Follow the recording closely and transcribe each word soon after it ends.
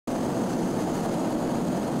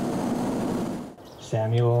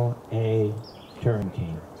Samuel A.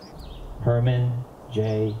 Turnkey, Herman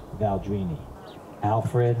J. Valdrini,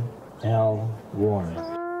 Alfred L. Warren.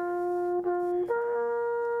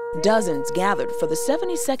 Dozens gathered for the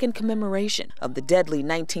 72nd commemoration of the deadly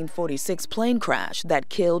 1946 plane crash that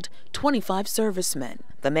killed 25 servicemen.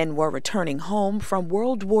 The men were returning home from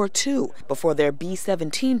World War II before their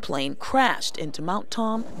B-17 plane crashed into Mount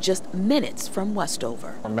Tom just minutes from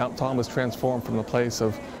Westover. Mount Tom was transformed from a place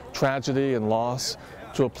of tragedy and loss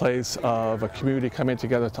to a place of a community coming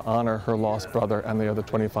together to honor her lost brother and the other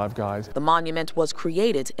 25 guys. The monument was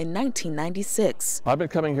created in 1996. I've been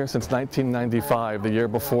coming here since 1995, the year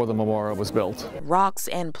before the memorial was built. Rocks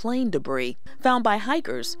and plane debris found by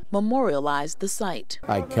hikers memorialized the site.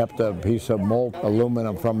 I kept a piece of molten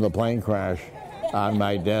aluminum from the plane crash on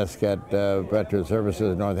my desk at Veteran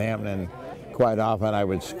Services in Northampton, and quite often I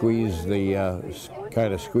would squeeze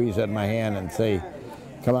squeeze at my hand and say,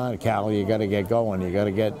 "Come on, Cal, you got to get going. You got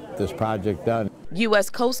to get this project done." U.S.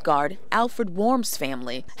 Coast Guard Alfred Warren's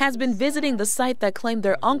family has been visiting the site that claimed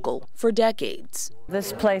their uncle for decades.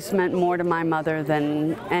 This place meant more to my mother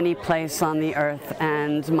than any place on the earth,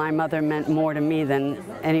 and my mother meant more to me than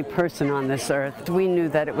any person on this earth. We knew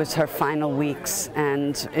that it was her final weeks,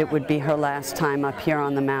 and it would be her last time up here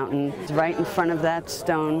on the mountain. Right in front of that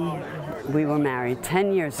stone, we were married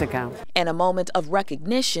 10 years ago. In a moment of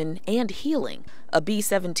recognition and healing, a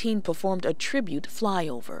B-17 performed a tribute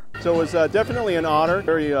flyover. So it was definitely an honor,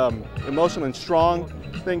 very emotional and strong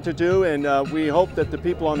thing to do, and we hope that the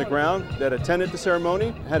people on the ground that attended the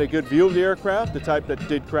ceremony had a good view of the aircraft, the type that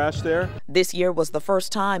did crash there. This year was the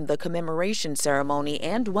first time the commemoration ceremony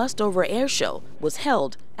and Westover Air Show was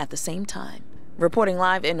held at the same time. Reporting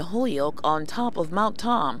live in Holyoke on top of Mount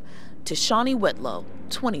Tom, Tishani Whitlow,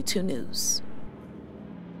 22 News.